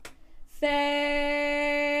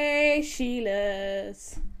They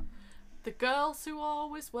Sheilas. The girls who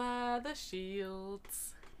always wear the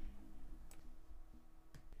shields.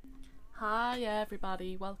 Hi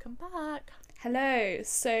everybody, welcome back. Hello,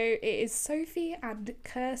 so it is Sophie and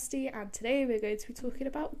Kirsty, and today we're going to be talking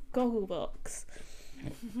about Gogglebox.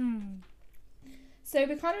 So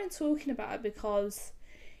we're kind of been talking about it because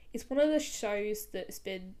it's one of the shows that's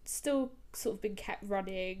been still sort of been kept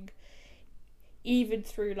running even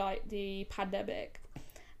through like the pandemic,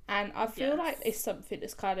 and I feel like it's something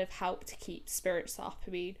that's kind of helped to keep spirits up. I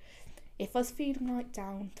mean, if I was feeling like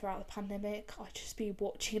down throughout the pandemic, I'd just be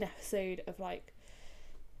watching an episode of like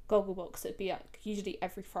Gogglebox. It'd be like usually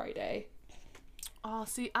every Friday. Oh,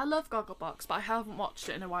 see, I love Gogglebox, but I haven't watched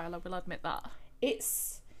it in a while, I will admit that.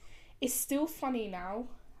 It's still funny now.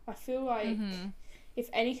 I feel like if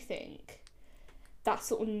anything, that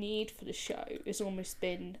sort of need for the show has almost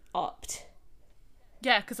been upped.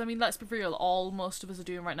 Yeah, because I mean, let's be real, all most of us are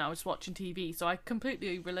doing right now is watching TV, so I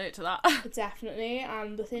completely relate to that. Definitely,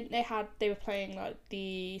 and I think they were playing like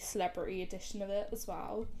the celebrity edition of it as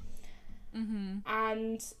well.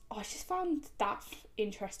 And I just found that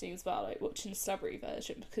interesting as well, like watching the celebrity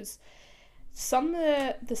version, because some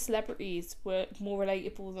of the celebrities were more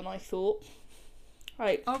relatable than I thought.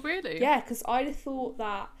 Like, oh really? Yeah, because I'd have thought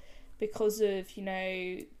that because of, you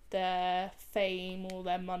know, their fame or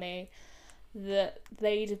their money, that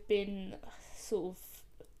they'd have been sort of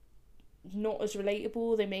not as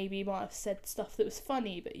relatable. They maybe might have said stuff that was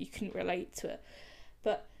funny, but you couldn't relate to it.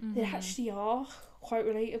 But they actually are quite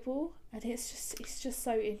relatable, and it's just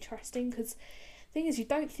so interesting, because the thing is, you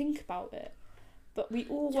don't think about it, but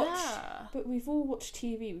we've all watched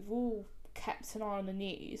TV. We've all kept an eye on the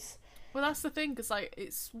news. Well, that's the thing, because like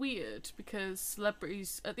it's weird because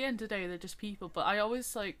celebrities, at the end of the day, they're just people. But I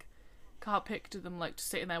always like can't picture them like just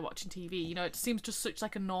sitting there watching TV. You know, it seems just such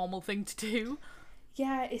like a normal thing to do.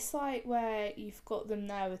 Yeah, it's like where you've got them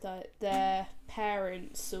there with like their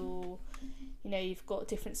parents, or you know, you've got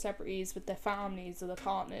different celebrities with their families or their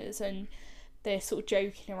partners, and they're sort of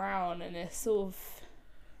joking around, and it sort of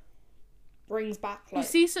brings back like, you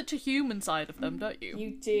see such a human side of them, don't you?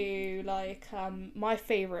 You do. Like my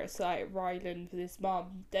favourites, like Ryland with his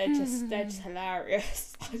mum. They're just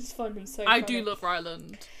hilarious. I just find them so funny. I do love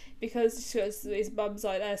Ryland. Because his mum's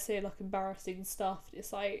like there saying like embarrassing stuff.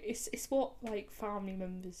 It's like it's what like family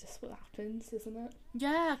members, just what happens, isn't it?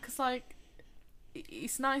 Yeah, because like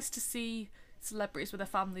it's nice to see celebrities with their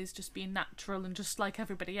families just being natural and just like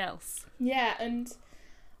everybody else. Yeah, and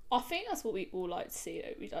I think that's what we all like to see.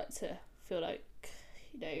 Though. We'd like to feel like,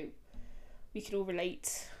 you know, we can all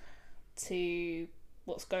relate to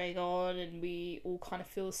what's going on, and we all kind of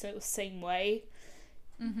feel the same way.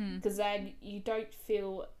 Because then you don't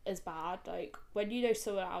feel as bad, like when you know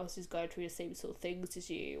someone else is going through the same sort of things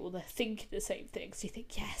as you, or they're thinking the same things, you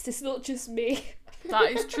think, yes, it's not just me.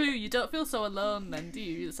 That is true. You don't feel so alone then, do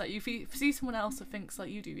you? It's like you see someone else that thinks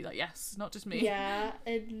like you do, you're like, yes, it's not just me. Yeah,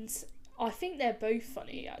 and I think they're both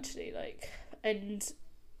funny actually, like, and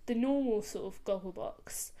the normal sort of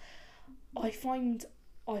Gogglebox, I find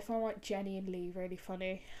like Jenny and Lee really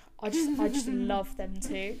funny. I just love them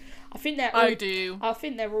too. I think they're all, I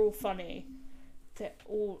think they're all funny. They're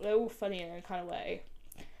all funny in their kind of way.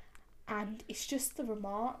 And it's just the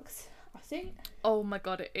remarks, I think. Oh my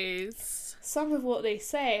god, it is. Some of what they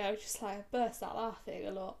say, I just like burst out laughing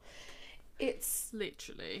a lot. It's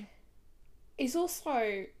literally. It's also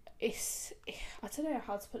I don't know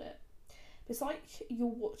how to put it. It's like you're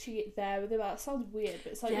watching it there with them. It sounds weird,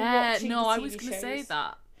 but it's like you're watching the TV I was gonna say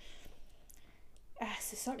that.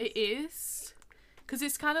 Yes, it is, because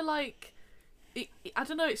it's kind of like, I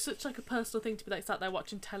don't know, it's such like a personal thing to be like sat there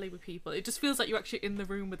watching telly with people. It just feels like you're actually in the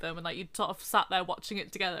room with them, and like you sort of sat there watching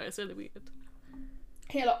it together. It's really weird.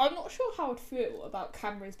 Yeah, like, I'm not sure how I'd feel about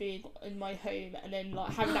cameras being in my home and then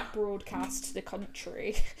like having that broadcast to the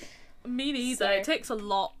country. Me neither. So, it takes a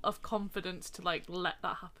lot of confidence to like let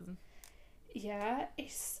that happen. Yeah,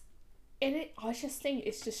 I just think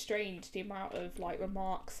it's just strange the amount of like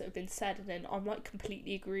remarks that have been said, and then I'm like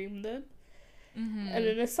completely agreeing with them. And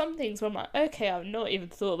then there's some things where I'm like, okay, I've not even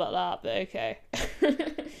thought about that, but okay.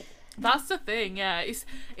 That's the thing, yeah.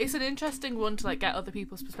 It's an interesting one to like get other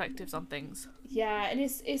people's perspectives on things. Yeah, and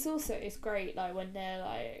it's also great like when they're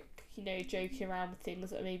like, you know, joking around with things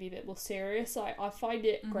that are maybe a bit more serious. Like I find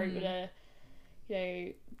it great when they're, you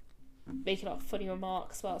know, making like funny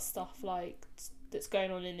remarks about stuff like that's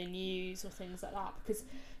going on in the news or things like that, because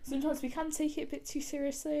sometimes we can take it a bit too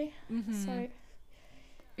seriously. So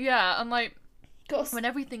yeah, and like when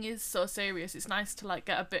everything is so serious, it's nice to like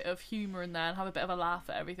get a bit of humour in there and have a bit of a laugh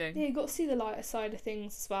at everything. Yeah, you got to see the lighter side of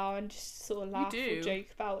things as well, and just sort of laugh or joke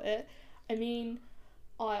about it. I mean,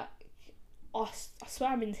 I, I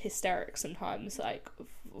swear I'm in hysterics sometimes, like,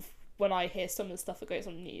 when I hear some of the stuff that goes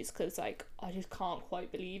on the news, because, like, I just can't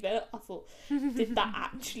quite believe it. I thought, did that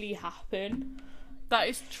actually happen? That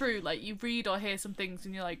is true. Like, you read or hear some things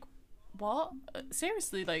and you're like, what?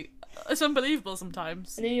 Seriously? Like, it's unbelievable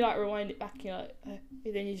sometimes. And then you, like, rewind it back and you're like,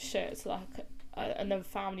 and then you just show it to, like, another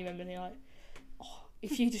family member and you're like, oh,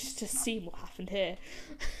 if you just seen what happened here.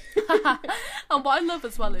 And what I love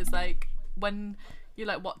as well is, like, when you're,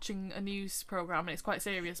 like, watching a news programme and it's quite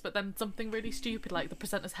serious, but then something really stupid, like the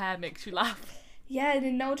presenter's hair, makes you laugh. Yeah, and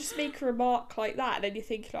then they'll just make a remark like that, and then you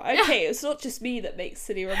think, like, okay, it's not just me that makes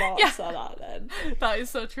silly remarks like that then. That is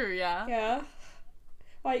so true, yeah. Yeah.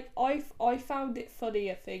 Like, I found it funny,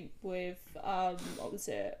 I think, with, what was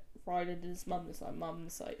it, Ryland and his mum, was like,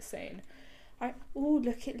 mum's, like, saying, like, oh,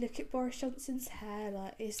 look at Boris Johnson's hair,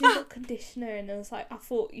 like, is he got conditioner? And I was like, I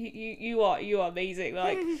thought, you are amazing,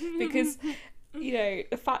 like, because, you know,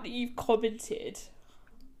 the fact that you've commented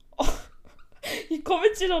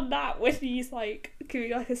on that when he's, like,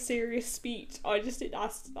 giving, like, a serious speech, I just think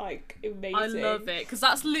that's, like, amazing. I love it, because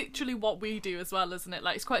that's literally what we do as well, isn't it?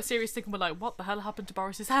 Like, it's quite serious thing, we're like, what the hell happened to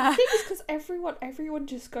Boris's hair? I think it's because everyone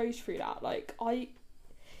just goes through that, like,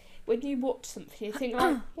 when you watch something, you think,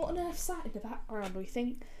 like, what on earth's that in the background? Or you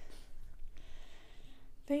think,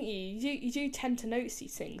 don't you? You do tend to notice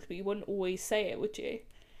these things, but you wouldn't always say it, would you?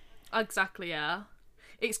 Exactly, yeah.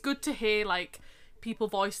 It's good to hear, like, people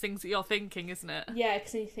voice things that you're thinking, isn't it? Yeah,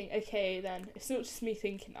 because then you think, okay, then, it's not just me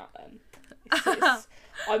thinking that, then.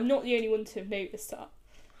 I'm not the only one to have noticed that.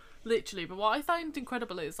 Literally, but what I find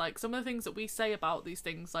incredible is, like, some of the things that we say about these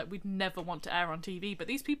things, like, we'd never want to air on TV, but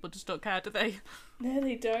these people just don't care, do they? No,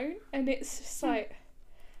 they don't. And it's just, like,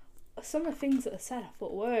 some of the things that are said, I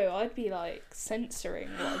thought, whoa, I'd be, like, censoring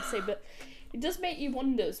what I'd say, but it does make you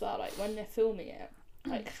wonder as well, like, when they're filming it,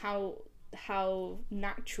 like, how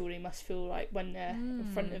natural they must feel like when they're in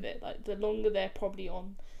front of it. Like, the longer they're probably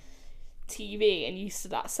on TV and used to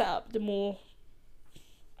that setup, the more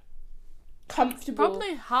comfortable.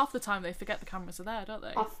 Probably half the time they forget the cameras are there, don't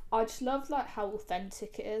they? I just love, like, how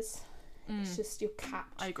authentic it is. It's just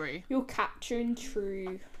I agree. You're capturing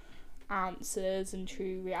true answers and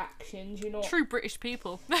true reactions. You're not true British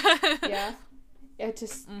people. Yeah,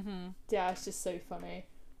 just yeah, it's just so funny.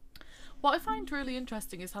 What I find really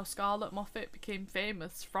interesting is how Scarlett Moffat became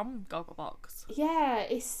famous from Gogglebox. Yeah,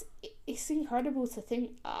 it's incredible to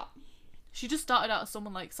think that. She just started out as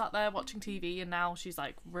someone, like, sat there watching TV, and now she's,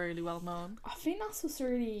 like, really well known. I think that's what's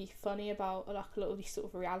really funny about, like, a lot of these sort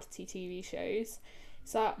of reality TV shows.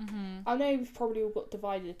 Is that I know we've probably all got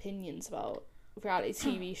divided opinions about reality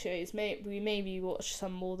TV shows. We maybe watch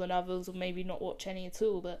some more than others, or maybe not watch any at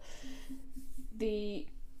all. But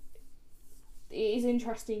it is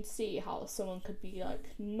interesting to see how someone could be, like,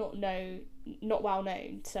 not well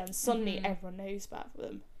known, and suddenly everyone knows about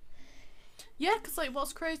them. Yeah, because, like,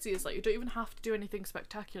 what's crazy is, like, you don't even have to do anything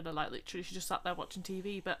spectacular. Like, literally, she just sat there watching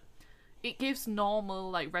TV, but it gives normal,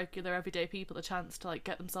 like, regular, everyday people a chance to, like,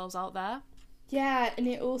 get themselves out there. Yeah, and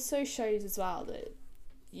it also shows as well that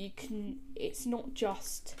it's not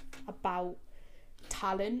just about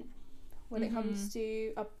talent when it comes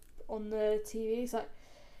to on the TV. It's like,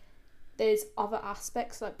 there's other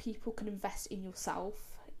aspects, like, people can invest in yourself,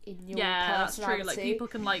 in your personality. That's true. Like, people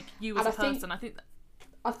can like you as a person. I think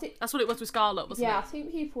that's what it was with Scarlett, wasn't it? Yeah, I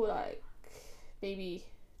think people, like, maybe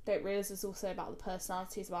don't realise it's also about the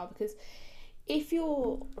personality as well, because if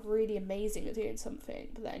you're really amazing at doing something,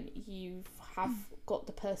 but then you have got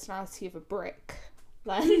the personality of a brick,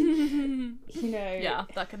 then you know. Yeah,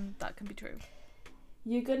 that can be true.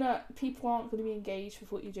 People aren't gonna be engaged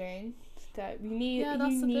with what you're doing. That you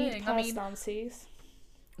need personalities.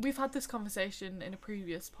 We've had this conversation in a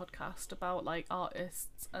previous podcast about, like,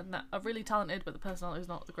 artists and that are really talented, but the personality is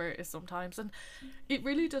not the greatest sometimes, and it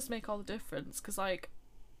really does make all the difference. Because, like,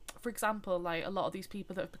 for example, like, a lot of these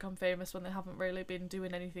people that have become famous when they haven't really been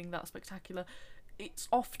doing anything that spectacular, it's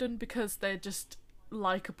often because they're just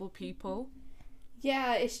likeable people.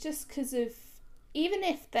 Yeah, it's just because of, even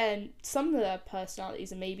if then some of their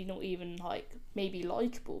personalities are maybe not even, like, maybe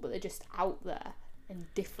likeable, but they're just out there and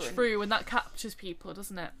different. True, and that captures people,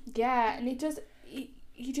 doesn't it? Yeah, and it does.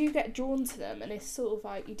 You do get drawn to them, and it's sort of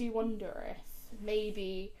like, you do wonder if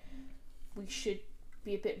maybe we should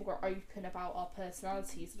be a bit more open about our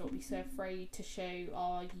personalities and not be so afraid to show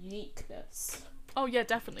our uniqueness. Oh yeah,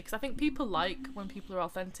 definitely, because I think people like when people are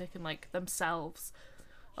authentic and, like, themselves.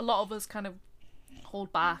 A lot of us kind of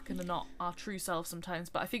hold back and are not our true self sometimes,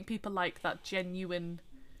 but I think people like that genuine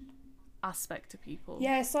aspect to people.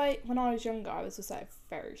 Yeah, it's like when I was younger, I was just like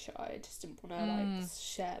very shy. I just didn't want to like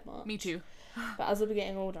share much. Me too. But as I'm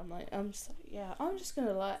getting older, I'm just like, yeah, I'm just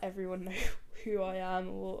gonna let everyone know who I am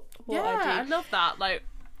or what I do. I love that. Like,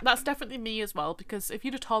 that's definitely me as well, because if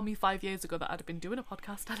you'd have told me 5 years ago that I'd have been doing a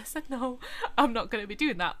podcast, I'd have said no, I'm not going to be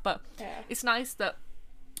doing that. But it's nice that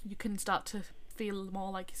you can start to feel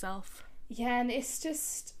more like yourself. Yeah, and it's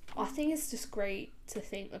just, I think it's just great to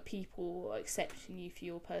think that people are accepting you for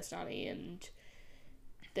your personality, and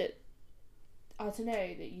that, I don't know,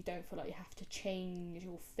 that you don't feel like you have to change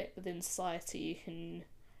or fit within society. You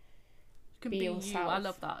can be yourself. You. I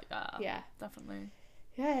love that. Yeah, definitely.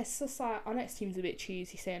 Yeah, it's just like, I know it seems a bit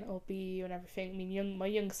cheesy saying, oh, be you and everything. I mean, my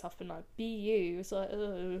young stuff been like, be you. It's like,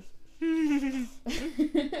 ugh.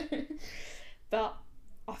 But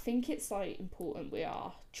I think it's like important we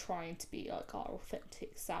are trying to be like our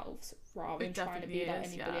authentic selves rather than trying to be like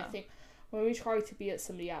anybody. I think when we try to be at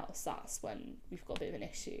somebody else, that's when we've got a bit of an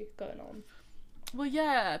issue going on. Well,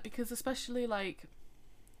 yeah, because especially like,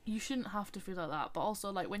 you shouldn't have to feel like that, but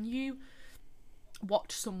also like when you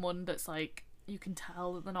watch someone that's like, you can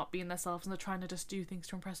tell that they're not being themselves and they're trying to just do things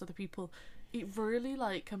to impress other people, it really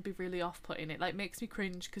like can be really off-putting. It like makes me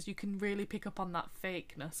cringe because you can really pick up on that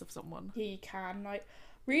fakeness of someone. Yeah, you can. Like,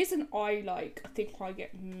 reason I think I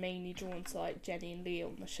get mainly drawn to like Jenny and Lee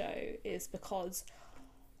on the show is because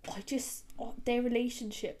their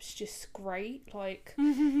relationship's just great. Like,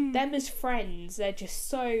 them as friends, they're just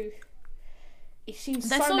so, it seems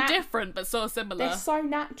they're so different but so similar. They're so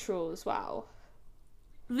natural as well.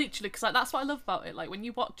 Literally, because like that's what I love about it. Like when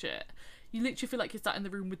you watch it, you literally feel like you're sat in the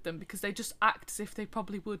room with them because they just act as if they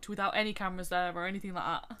probably would without any cameras there or anything like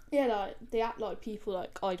that. Yeah, like they act like people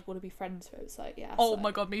like I'd want to be friends with. It's like, yeah. Oh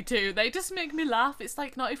my god, me too. They just make me laugh. It's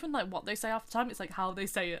like not even like what they say half the time. It's like how they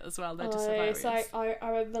say it as well. They're just hilarious. It's like I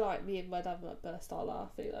remember like me and my dad like burst out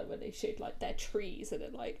laughing like when they showed like their trees, and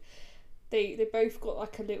then like they both got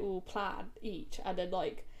like a little plant each, and then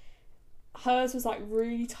like hers was like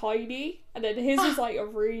really tiny and then his was like a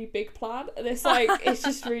really big plant, and it's like it's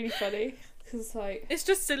just really funny because like it's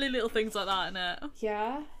just silly little things like that, innit?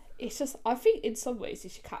 Yeah, it's just, I think in some ways you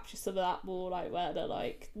should capture some of that more, like where they're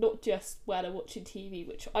like not just where they're watching TV,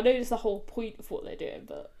 which I know is the whole point of what they're doing,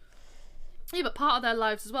 but yeah, but part of their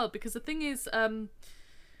lives as well, because the thing is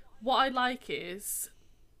what I like is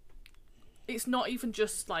it's not even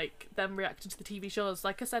just like them reacting to the TV shows.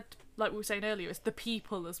 Like I said, like we were saying earlier, it's the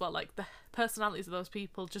people as well. Like the personalities of those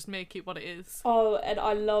people just make it what it is. Oh, and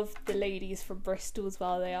I love the ladies from Bristol as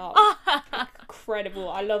well. They are incredible.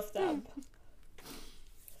 I love them.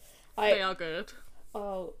 They are good.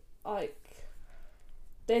 Oh, like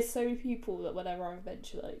there's so many people that whenever I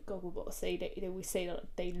mention like Gogglebox, they always say that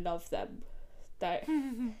they love them. They,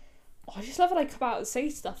 I just love when they come out and say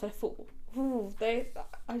stuff. And I thought,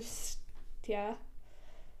 yeah.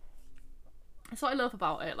 That's what I love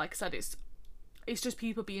about it. Like I said, it's just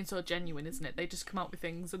people being so genuine, isn't it? They just come out with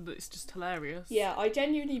things and it's just hilarious. Yeah, I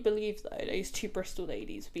genuinely believe though those two Bristol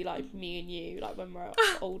ladies would be like me and you, like when we're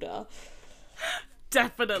older.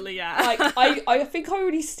 Definitely, yeah. Like I think I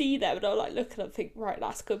already see them and I like look at them and think, right,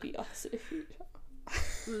 that's gonna be us in the future.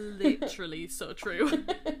 Literally so true.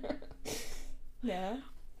 Yeah.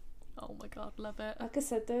 Oh my god, love it. Like I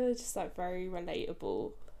said, they're just like very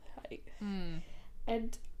relatable. Like,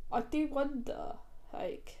 and I do wonder,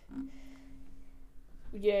 like,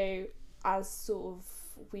 you know, as sort of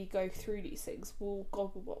we go through these things, will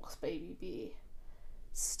Gogglebox maybe be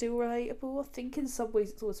still relatable? I think in some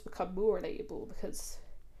ways it's always become more relatable because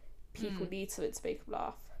people need something to make them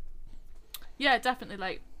laugh. Yeah, definitely.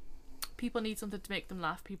 Like, people need something to make them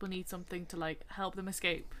laugh. People need something to like help them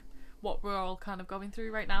escape what we're all kind of going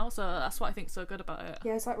through right now. So that's what I think's so good about it.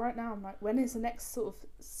 Yeah, it's like right now I'm like, when is the next sort of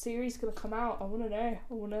series gonna come out? I want to know.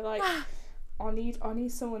 I want to like I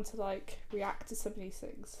need someone to like react to some of these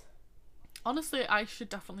things. Honestly, I should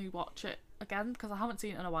definitely watch it again because I haven't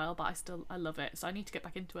seen it in a while, but I love it, so I need to get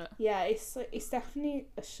back into it. Yeah, it's definitely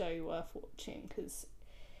a show worth watching because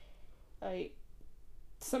like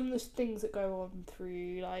some of the things that go on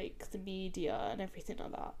through like the media and everything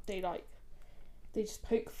like that, they just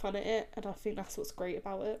poke fun at it, and I think that's what's great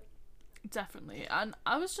about it. Definitely. And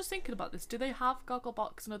I was just thinking about this. Do they have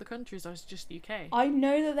Gogglebox in other countries, or is it just the UK? I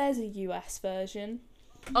know that there's a US version.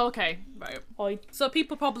 Okay, right. So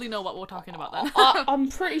people probably know what we're talking about then. I'm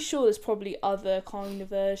pretty sure there's probably other kind of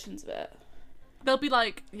versions of it. They'll be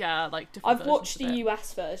like, yeah, like different I've watched the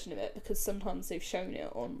US version of it because sometimes they've shown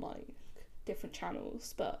it on like different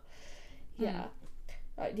channels, but yeah.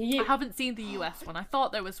 Like I haven't seen the US one. I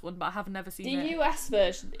thought there was one, but I have never seen it. The US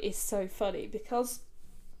version is so funny because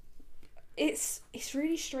it's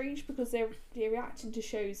really strange because they're reacting to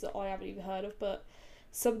shows that I haven't even heard of, but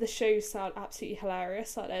some of the shows sound absolutely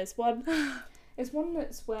hilarious. Like there's one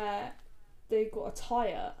that's where they got a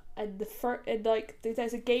tyre and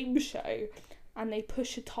there's a game show and they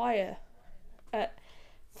push a tyre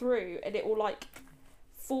through and it will like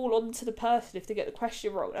fall onto the person if they get the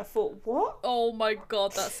question wrong. And I thought, what? Oh my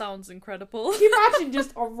god, that sounds incredible. Can you imagine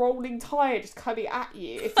just a rolling tyre just coming at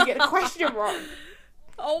you if you get the question wrong?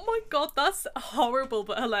 Oh my god, that's horrible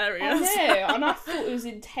but hilarious. I know, and I thought it was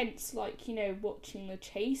intense, like, you know, watching the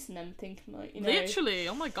chase and then thinking, like, you know... Literally,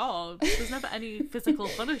 oh my god, there's never any physical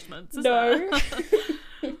punishments, is no.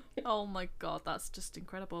 there? Oh my god, that's just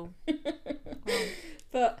incredible.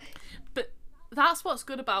 But that's what's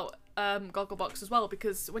good about Gogglebox as well,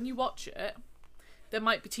 because when you watch it, there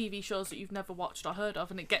might be TV shows that you've never watched or heard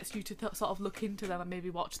of, and it gets you to sort of look into them and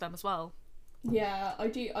maybe watch them as well. Yeah, I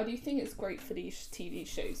do think it's great for these TV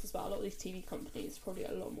shows as well. A lot of these TV companies probably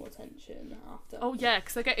get a lot more attention after. Oh yeah,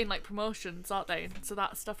 because they're getting like promotions, aren't they? So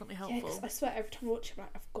that's definitely helpful. Yeah, 'cause I swear every time I watch it, I'm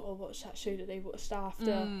like, I've got to watch that show that they watched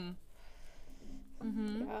after.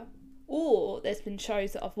 Yeah. Or there's been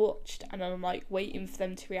shows that I've watched and I'm like waiting for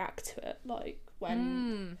them to react to it, like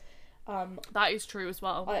when that is true as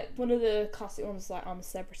well. Like one of the classic ones is like I'm a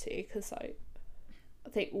Celebrity, because like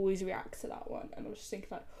they always react to that one, and I was just thinking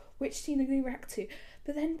like, which scene are they going to react to?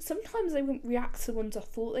 But then sometimes they wouldn't react to ones I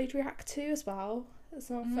thought they'd react to as well.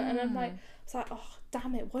 It's not fair. And I'm like, it's like, oh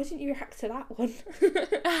damn it, why didn't you react to that one?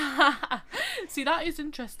 See, that is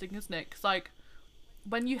interesting, isn't it? Because like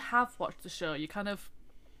when you have watched the show, you kind of,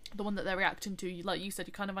 the one that they're reacting to, you, like you said,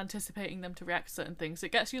 you're kind of anticipating them to react to certain things.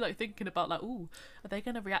 It gets you like thinking about like, ooh, are they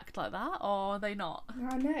going to react like that or are they not?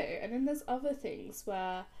 I know. And then there's other things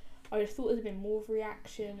where I thought there'd been more of a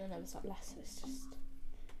reaction and there was like less.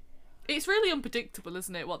 It's really unpredictable,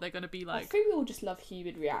 isn't it, what they're going to be like? I think we all just love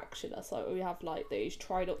human reaction. That's like, we have like those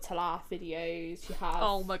try not to laugh videos. You have...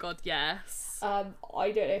 Oh my god, yes. I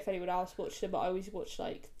don't know if anyone else watched them, but I always watch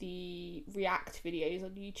like the react videos on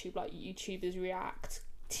YouTube, like YouTubers react,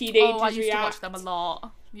 teenagers react. Oh, I used to watch them a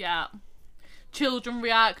lot. Yeah. Children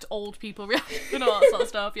react, old people react, and all that sort of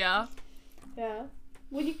stuff, yeah. Yeah.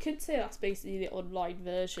 Well, you could say that's basically the online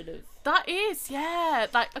version of... That is, yeah.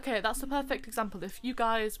 Like, okay, that's the perfect example. If you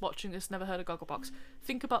guys watching this never heard of Gogglebox,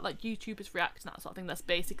 think about like YouTubers reacting, that sort of thing. That's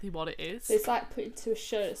basically what it is. It's like put into a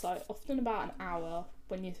show. It's like often about an hour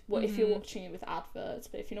when you if you're watching it with adverts,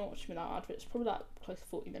 but if you're not watching without adverts, it's probably like close to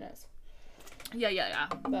 40 minutes. Yeah.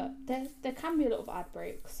 But there can be a lot of ad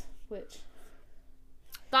breaks, which...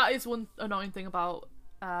 That is one annoying thing about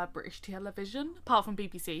British television, apart from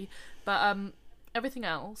BBC. But everything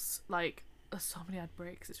else, like, there's so many ad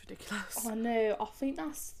breaks, it's ridiculous. I know. I think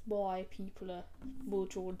that's why people are more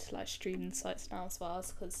drawn to like streaming sites now as well,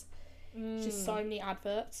 because just so many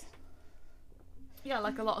adverts. Yeah,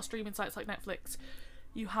 like a lot of streaming sites like Netflix,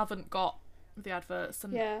 you haven't got the adverts,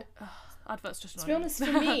 and adverts just annoying. To be honest,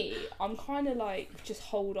 for me, I'm kind of like just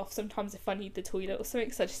hold off sometimes if I need the toilet or something,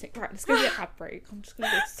 because I just think, right, let's go get an ad break. I'm just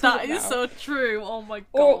gonna go to the toilet That is now. so true. Oh my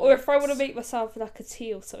god. Or if I want to make myself like a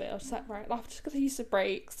tea or something, I'm just like, right, I'm just gonna use the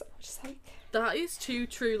breaks. I'm just like... That is too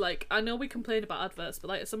true. Like, I know we complain about adverts, but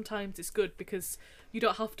like sometimes it's good because you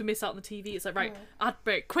don't have to miss out on the TV. It's like, right, ad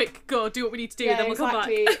break, quick, go, do what we need to do, then we'll come back.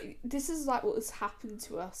 This is like what has happened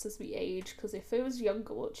to us as we age, because if I was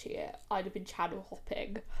younger watching it, I'd have been channel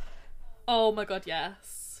hopping. Oh my god,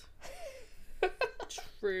 yes.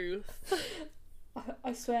 Truth.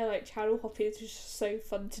 I swear, like, channel hopping is just so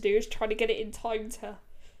fun to do. Is trying to get it in time to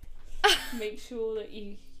make sure that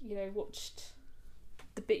you know, watched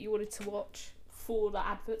the bit you wanted to watch before the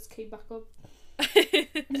adverts came back on.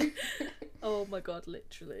 Oh my god,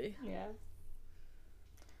 literally. Yeah.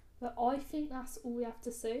 But I think that's all we have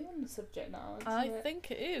to say on the subject now. I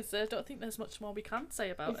think it is. I don't think there's much more we can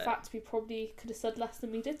say about it. In fact, we probably could have said less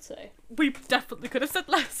than we did say. We definitely could have said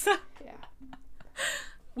less. Yeah.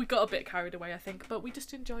 We got a bit carried away, I think, but we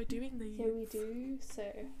just enjoy doing these. Yeah, we do. So,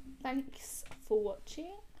 thanks for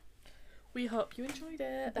watching. We hope you enjoyed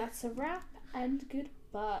it. That's a wrap, and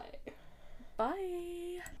goodbye.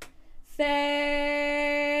 Bye.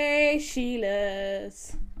 Faye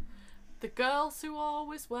Sheilas. The girls who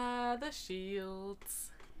always wear the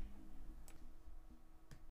shields.